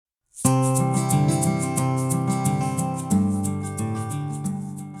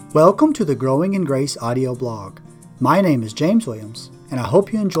Welcome to the Growing in Grace audio blog. My name is James Williams, and I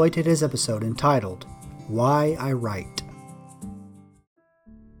hope you enjoyed today's episode entitled, Why I Write.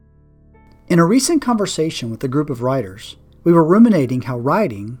 In a recent conversation with a group of writers, we were ruminating how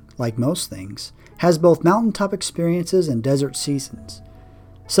writing, like most things, has both mountaintop experiences and desert seasons.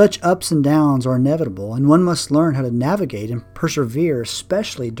 Such ups and downs are inevitable, and one must learn how to navigate and persevere,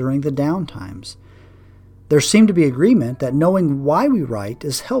 especially during the down times. There seemed to be agreement that knowing why we write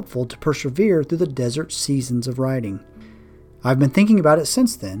is helpful to persevere through the desert seasons of writing. I've been thinking about it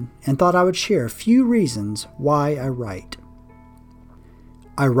since then and thought I would share a few reasons why I write.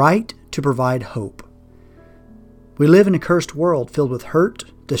 I write to provide hope. We live in a cursed world filled with hurt,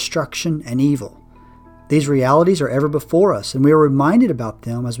 destruction, and evil. These realities are ever before us, and we are reminded about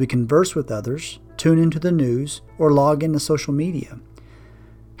them as we converse with others, tune into the news, or log into social media.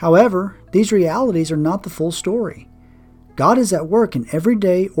 However, these realities are not the full story. God is at work in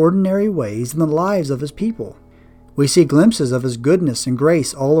everyday, ordinary ways in the lives of His people. We see glimpses of His goodness and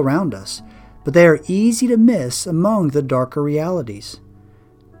grace all around us, but they are easy to miss among the darker realities.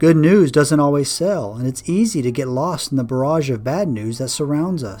 Good news doesn't always sell, and it's easy to get lost in the barrage of bad news that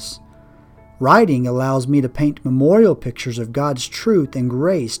surrounds us. Writing allows me to paint memorial pictures of God's truth and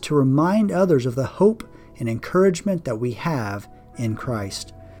grace to remind others of the hope and encouragement that we have in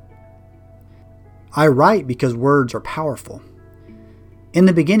Christ. I write because words are powerful. In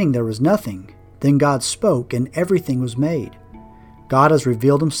the beginning there was nothing, then God spoke and everything was made. God has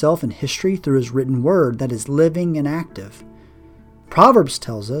revealed Himself in history through His written word that is living and active. Proverbs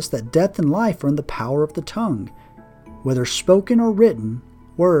tells us that death and life are in the power of the tongue. Whether spoken or written,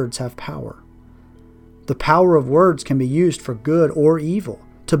 words have power. The power of words can be used for good or evil,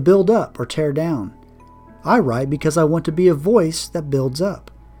 to build up or tear down. I write because I want to be a voice that builds up.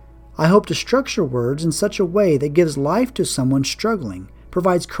 I hope to structure words in such a way that gives life to someone struggling,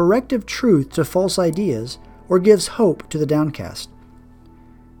 provides corrective truth to false ideas, or gives hope to the downcast.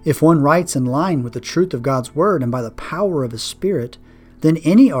 If one writes in line with the truth of God's Word and by the power of His Spirit, then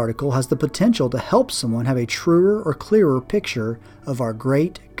any article has the potential to help someone have a truer or clearer picture of our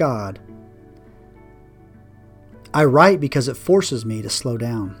great God. I write because it forces me to slow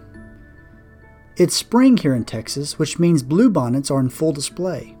down. It's spring here in Texas, which means bluebonnets are in full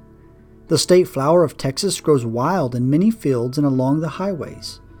display. The state flower of Texas grows wild in many fields and along the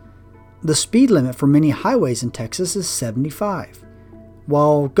highways. The speed limit for many highways in Texas is 75.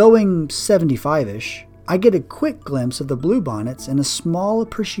 While going 75-ish, I get a quick glimpse of the bluebonnets and a small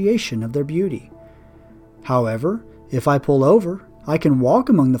appreciation of their beauty. However, if I pull over, I can walk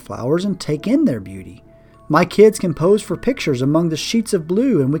among the flowers and take in their beauty. My kids can pose for pictures among the sheets of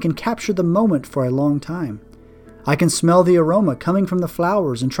blue, and we can capture the moment for a long time. I can smell the aroma coming from the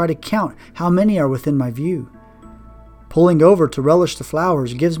flowers and try to count how many are within my view. Pulling over to relish the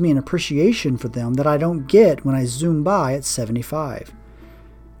flowers gives me an appreciation for them that I don't get when I zoom by at 75.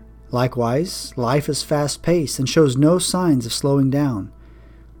 Likewise, life is fast-paced and shows no signs of slowing down.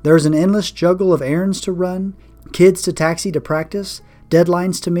 There is an endless juggle of errands to run, kids to taxi to practice,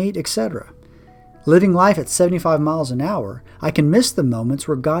 deadlines to meet, etc. Living life at 75 miles an hour, I can miss the moments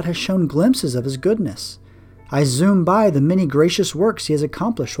where God has shown glimpses of His goodness. I zoom by the many gracious works He has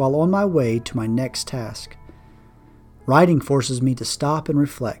accomplished while on my way to my next task. Writing forces me to stop and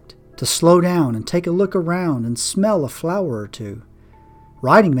reflect, to slow down and take a look around and smell a flower or two.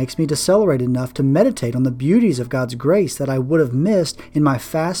 Writing makes me decelerate enough to meditate on the beauties of God's grace that I would have missed in my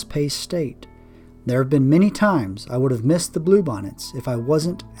fast-paced state. There have been many times I would have missed the bluebonnets if I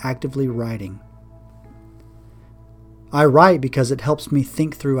wasn't actively writing. I write because it helps me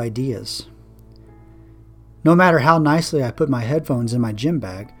think through ideas. No matter how nicely I put my headphones in my gym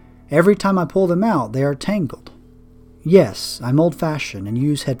bag, every time I pull them out, they are tangled. Yes, I'm old-fashioned and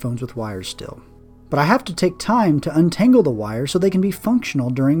use headphones with wires still. But I have to take time to untangle the wires so they can be functional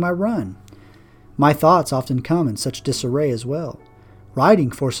during my run. My thoughts often come in such disarray as well.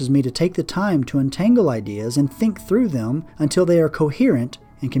 Writing forces me to take the time to untangle ideas and think through them until they are coherent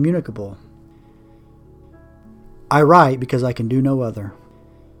and communicable. I write because I can do no other.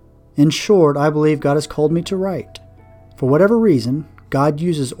 In short, I believe God has called me to write. For whatever reason, God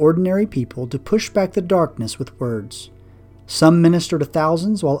uses ordinary people to push back the darkness with words. Some minister to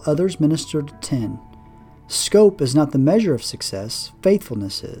thousands, while others minister to 10. Scope is not the measure of success,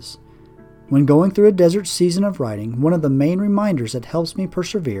 faithfulness is. When going through a desert season of writing, one of the main reminders that helps me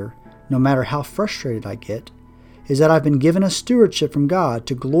persevere, no matter how frustrated I get, is that I've been given a stewardship from God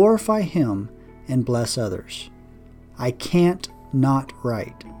to glorify Him and bless others. I can't not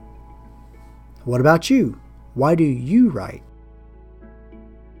write. What about you? Why do you write?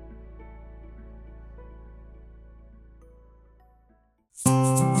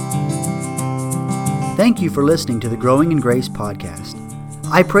 Thank you for listening to the Growing in Grace podcast.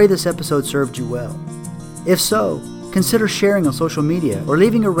 I pray this episode served you well. If so, consider sharing on social media or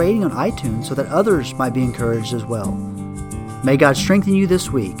leaving a rating on iTunes so that others might be encouraged as well. May God strengthen you this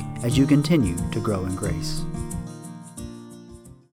week as you continue to grow in grace.